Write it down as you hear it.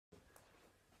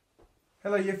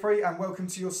Hello Year 3 and welcome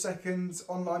to your second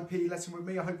online PE lesson with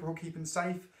me. I hope you're all keeping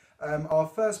safe. Our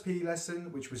first PE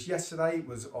lesson, which was yesterday,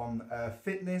 was on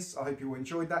fitness. I hope you all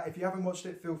enjoyed that. If you haven't watched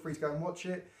it, feel free to go and watch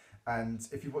it. And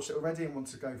if you've watched it already and want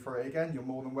to go for it again, you're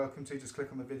more than welcome to. Just click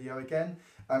on the video again.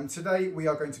 Today we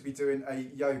are going to be doing a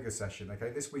yoga session.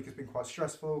 Okay, this week has been quite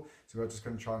stressful, so we're just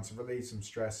going to try and relieve some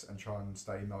stress and try and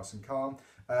stay nice and calm.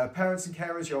 Parents and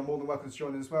carers, you're more than welcome to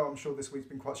join in as well. I'm sure this week's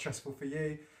been quite stressful for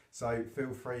you. So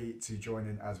feel free to join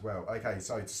in as well. Okay,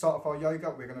 so to start off our yoga,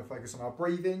 we're going to focus on our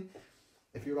breathing.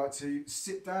 If you like to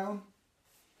sit down,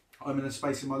 I'm in a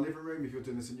space in my living room. If you're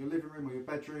doing this in your living room or your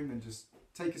bedroom, then just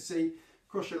take a seat,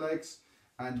 cross your legs,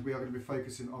 and we are going to be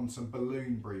focusing on some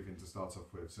balloon breathing to start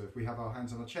off with. So if we have our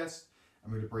hands on our chest,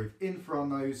 and we're going to breathe in for our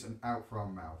nose and out for our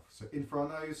mouth. So in for our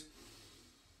nose,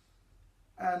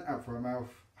 and out for our mouth.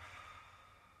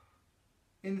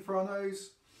 In for our nose,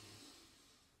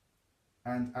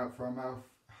 and out for our mouth.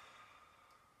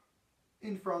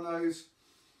 In for our nose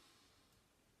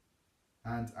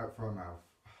and out for our mouth.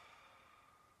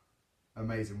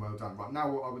 Amazing, well done. Right, now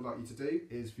what I would like you to do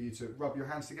is for you to rub your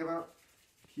hands together,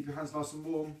 keep your hands nice and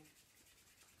warm,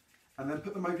 and then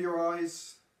put them over your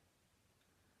eyes.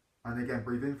 And again,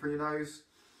 breathe in through your nose,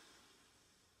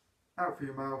 out through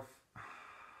your mouth,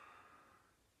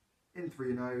 in through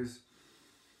your nose,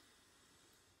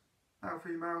 out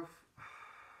through your mouth.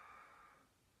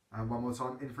 And one more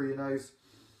time, in through your nose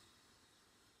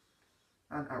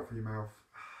and out through your mouth.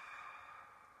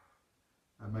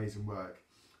 Amazing work.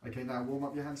 Okay, now warm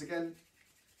up your hands again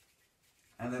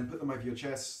and then put them over your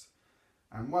chest.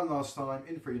 And one last time,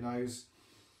 in through your nose,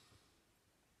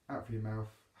 out through your mouth,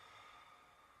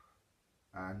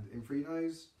 and in through your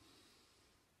nose,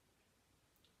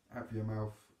 out through your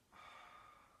mouth,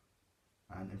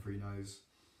 and in through your nose,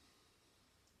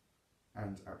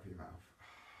 and out through your mouth.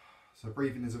 So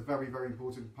breathing is a very, very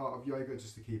important part of yoga,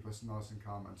 just to keep us nice and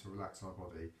calm and to relax our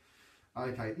body.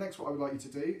 Okay, next what I would like you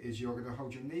to do is you're going to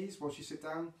hold your knees whilst you sit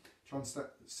down. Try and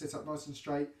sit up nice and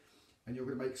straight, and you're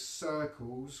going to make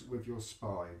circles with your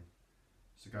spine.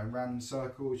 So going round in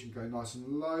circles, you can go nice and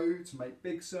low to make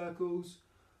big circles,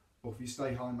 or if you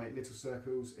stay high and make little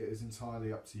circles, it is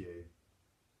entirely up to you.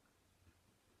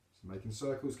 So making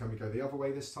circles, can we go the other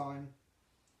way this time?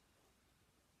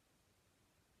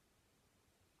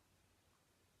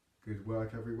 Good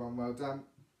work everyone, well done.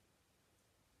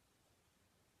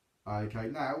 Okay,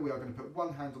 now we are going to put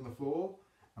one hand on the floor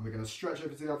and we're going to stretch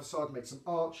over to the other side, make some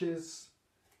arches.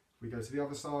 We go to the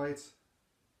other side.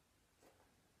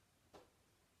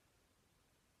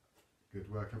 Good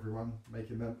work everyone,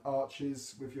 making them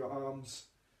arches with your arms.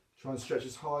 Try and stretch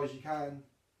as high as you can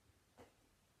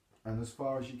and as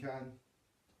far as you can.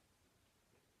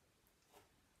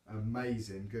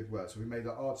 Amazing, good work. So we made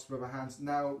our arches with our hands.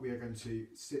 Now we are going to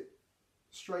sit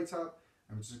straight up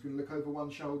and we're just going to look over one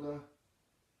shoulder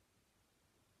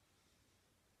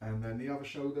and then the other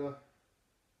shoulder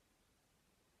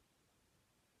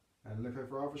and look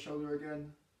over our other shoulder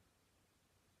again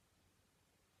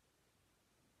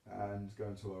and go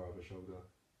into our other shoulder.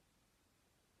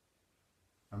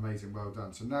 Amazing, well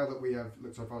done. So now that we have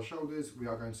looked over our shoulders, we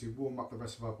are going to warm up the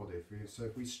rest of our body. So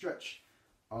if we stretch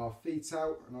our feet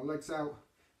out and our legs out,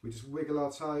 we just wiggle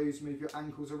our toes, move your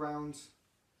ankles around,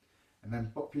 and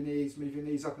then bop your knees, move your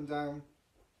knees up and down.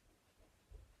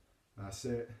 That's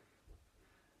it.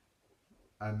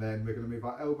 And then we're going to move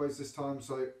our elbows this time,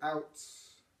 so out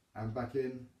and back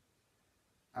in,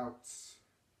 out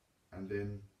and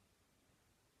in,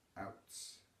 out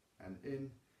and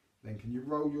in. Then can you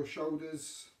roll your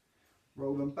shoulders,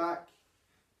 roll them back.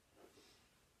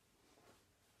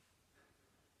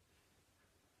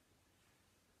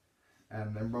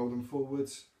 And then roll them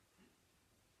forwards.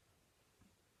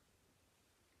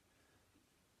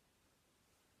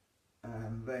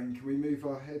 And then can we move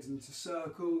our heads into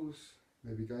circles?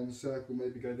 Maybe go in a circle,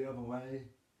 maybe go the other way.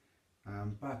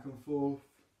 And back and forth.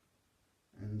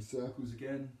 And circles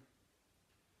again.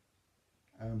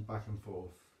 And back and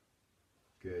forth.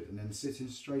 Good. And then sitting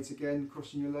straight again,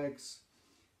 crossing your legs.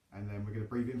 And then we're going to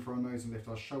breathe in for our nose and lift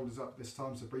our shoulders up this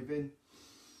time. So breathe in.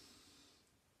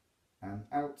 And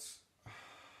out.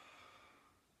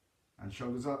 And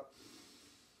shoulders up.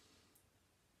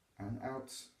 And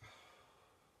out.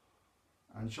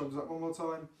 And shoulders up one more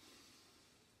time.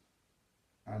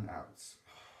 And out.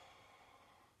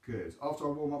 Good. After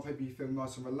our warm up, hope you feel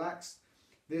nice and relaxed.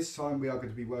 This time we are going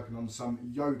to be working on some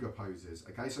yoga poses.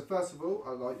 Okay, so first of all,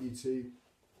 I'd like you to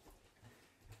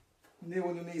kneel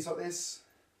on your knees like this.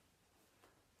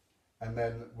 And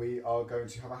then we are going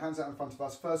to have our hands out in front of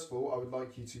us. First of all, I would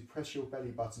like you to press your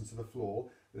belly button to the floor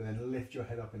and then lift your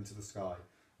head up into the sky.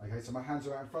 Okay, so my hands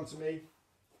are out in front of me.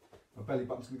 My belly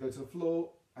button's going to go to the floor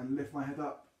and lift my head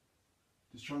up.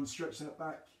 Just try and stretch that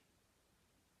back.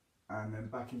 And then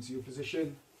back into your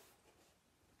position.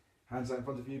 Hands out in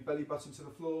front of you, belly button to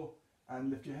the floor and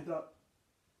lift your head up.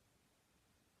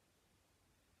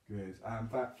 Good,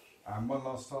 and back. And one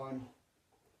last time.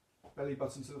 Belly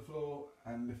button to the floor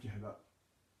and lift your head up.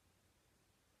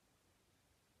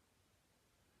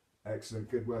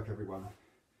 Excellent, good work everyone.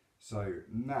 So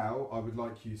now I would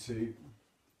like you to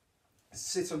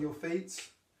sit on your feet,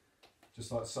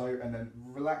 just like so, and then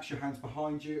relax your hands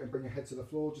behind you and bring your head to the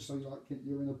floor, just so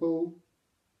you're in a ball.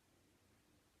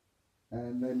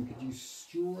 And then could you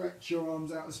stretch your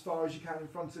arms out as far as you can in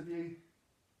front of you.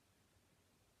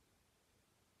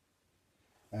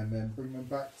 And then bring them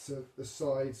back to the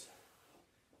side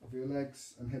of your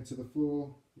legs and head to the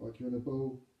floor like you're in a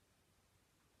ball.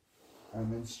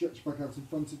 And then stretch back out in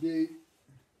front of you.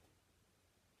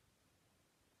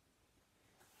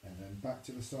 And then back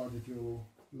to the side of your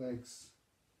legs.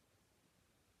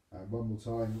 And one more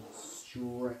time,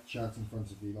 stretch out in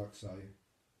front of you like so.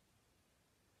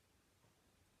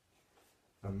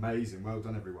 Amazing, well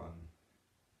done everyone.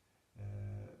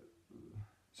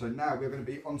 So now we're going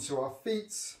to be onto our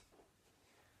feet.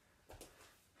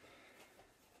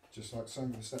 Just like so, I'm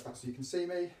going to step back so you can see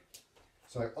me.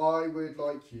 So I would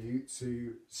like you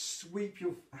to sweep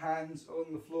your hands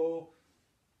on the floor.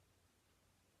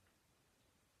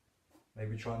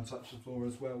 Maybe try and touch the floor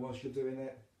as well whilst you're doing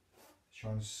it.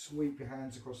 Try and sweep your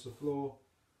hands across the floor.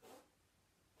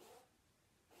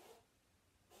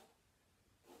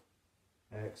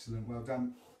 Excellent, well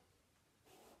done.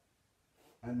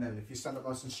 And then if you stand up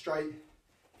nice and straight,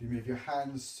 if you move your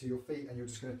hands to your feet and you're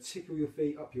just going to tickle your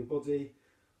feet up your body,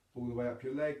 all the way up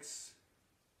your legs,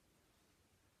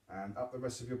 and up the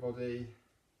rest of your body,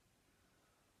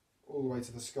 all the way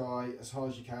to the sky as high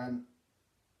as you can,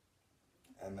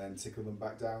 and then tickle them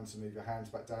back down, so move your hands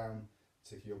back down,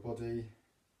 tickle your body,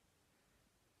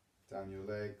 down your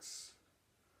legs,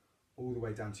 all the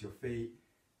way down to your feet.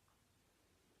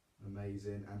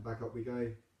 Amazing, and back up we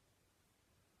go,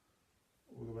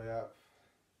 all the way up,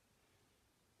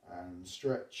 and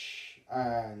stretch,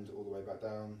 and all the way back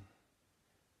down,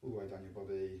 all the way down your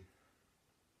body,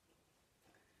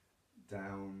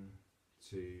 down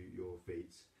to your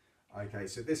feet. Okay,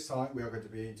 so this time we are going to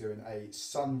be doing a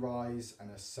sunrise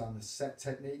and a sunset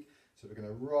technique. So we're going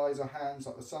to rise our hands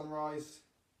like the sunrise,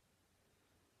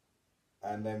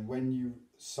 and then when you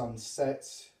sunset,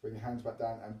 bring your hands back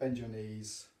down and bend your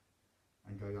knees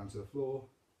and go down to the floor.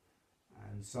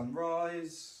 And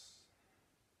sunrise,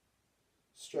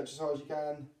 stretch as hard as you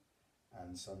can,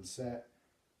 and sunset,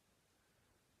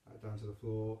 back down to the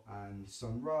floor, and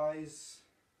sunrise,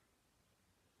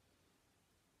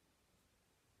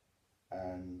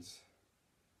 and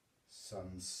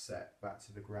sunset, back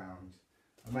to the ground.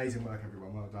 Amazing work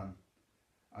everyone, well done.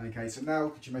 Okay, so now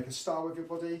could you make a star with your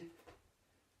body,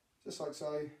 just like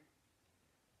so,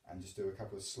 and just do a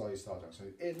couple of slow star jumps. So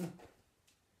in,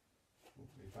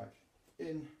 move back,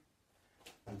 in,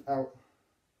 and out,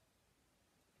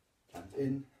 and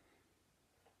in,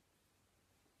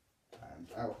 and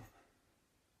out,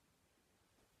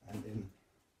 and in,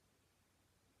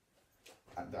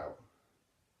 and out.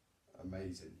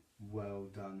 Amazing. Well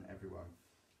done, everyone.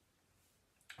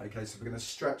 Okay, so we're going to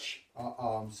stretch our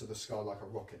arms to the sky like a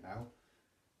rocket now.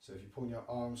 So if you point your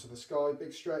arms to the sky,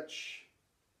 big stretch.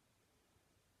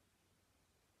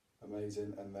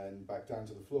 Amazing. And then back down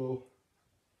to the floor.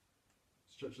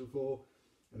 Stretch to the floor.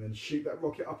 And then shoot that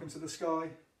rocket up into the sky.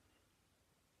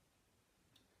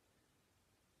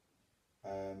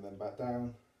 And then back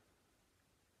down.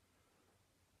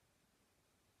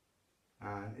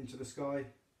 And into the sky.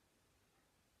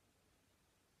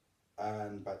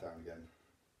 And back down again.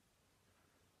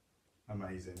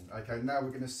 Amazing. Okay, now we're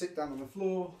going to sit down on the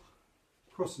floor,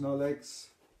 crossing our legs,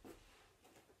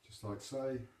 just like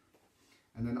so.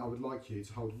 And then I would like you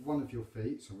to hold one of your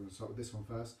feet, so I'm going to start with this one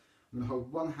first. I'm going to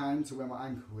hold one hand to where my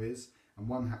ankle is, and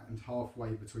one hand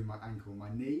halfway between my ankle and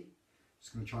my knee.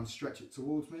 Just going to try and stretch it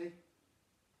towards me.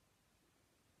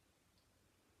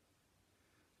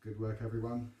 Good work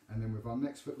everyone. And then with our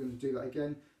next foot we're going to do that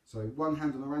again. So one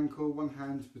hand on our ankle, one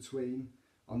hand between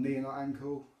our knee and our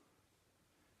ankle.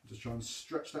 Just try and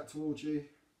stretch that towards you.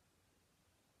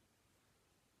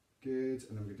 Good,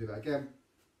 and then we're going to do that again.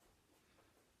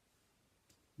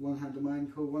 One hand on my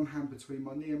ankle, one hand between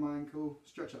my knee and my ankle.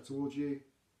 Stretch that towards you.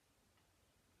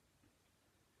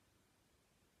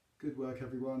 Good work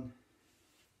everyone.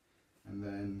 And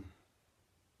then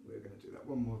we're going to do that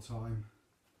one more time.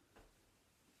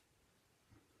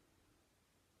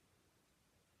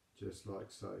 Just like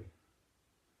so.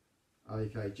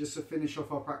 Okay, just to finish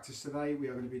off our practice today, we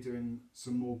are going to be doing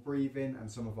some more breathing and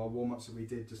some of our warm-ups that we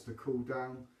did just to cool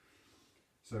down.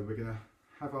 So we're going to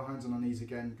have our hands on our knees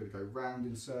again, going to go round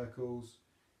in circles.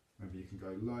 Maybe you can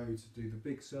go low to do the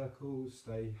big circles,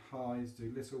 stay high to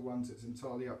do little ones, it's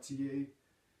entirely up to you.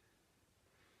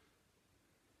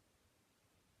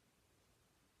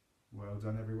 Well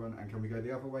done everyone, and can we go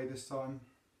the other way this time?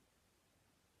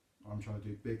 I'm trying to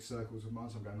do big circles with mine,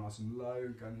 so I'm going nice and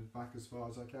low, going back as far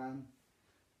as I can.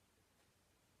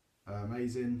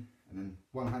 Amazing, and then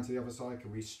one hand to the other side,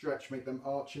 can we stretch, make them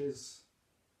arches?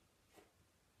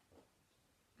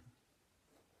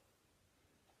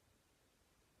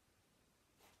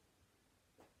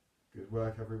 Good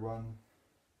work everyone.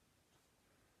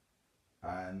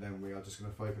 And then we are just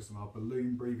going to focus on our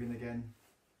balloon breathing again.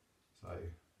 So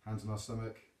hands on our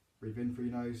stomach, breathe in through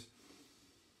your nose,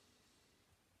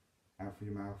 out through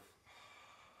your mouth,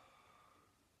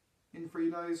 in through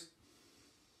your nose,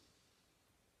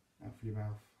 out through your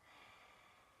mouth,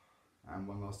 and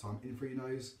one last time, in through your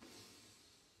nose,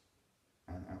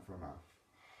 and out through your mouth.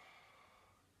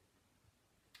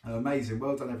 Amazing,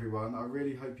 well done everyone. I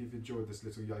really hope you've enjoyed this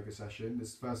little yoga session. This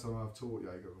is the first time I've taught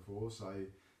yoga before, so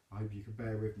I hope you can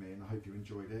bear with me and I hope you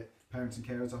enjoyed it. Parents and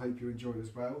carers, I hope you enjoyed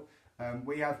as well.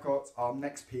 We have got our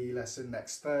next PE lesson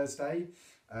next Thursday,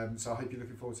 so I hope you're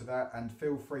looking forward to that, and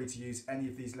feel free to use any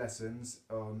of these lessons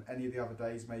on any of the other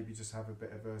days. Maybe just have a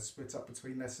bit of a split up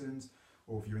between lessons,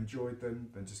 or if you enjoyed them,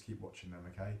 then just keep watching them,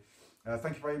 okay?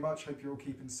 Thank you very much, hope you're all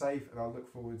keeping safe, and I'll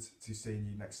look forward to seeing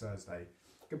you next Thursday.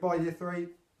 Goodbye, Year 3.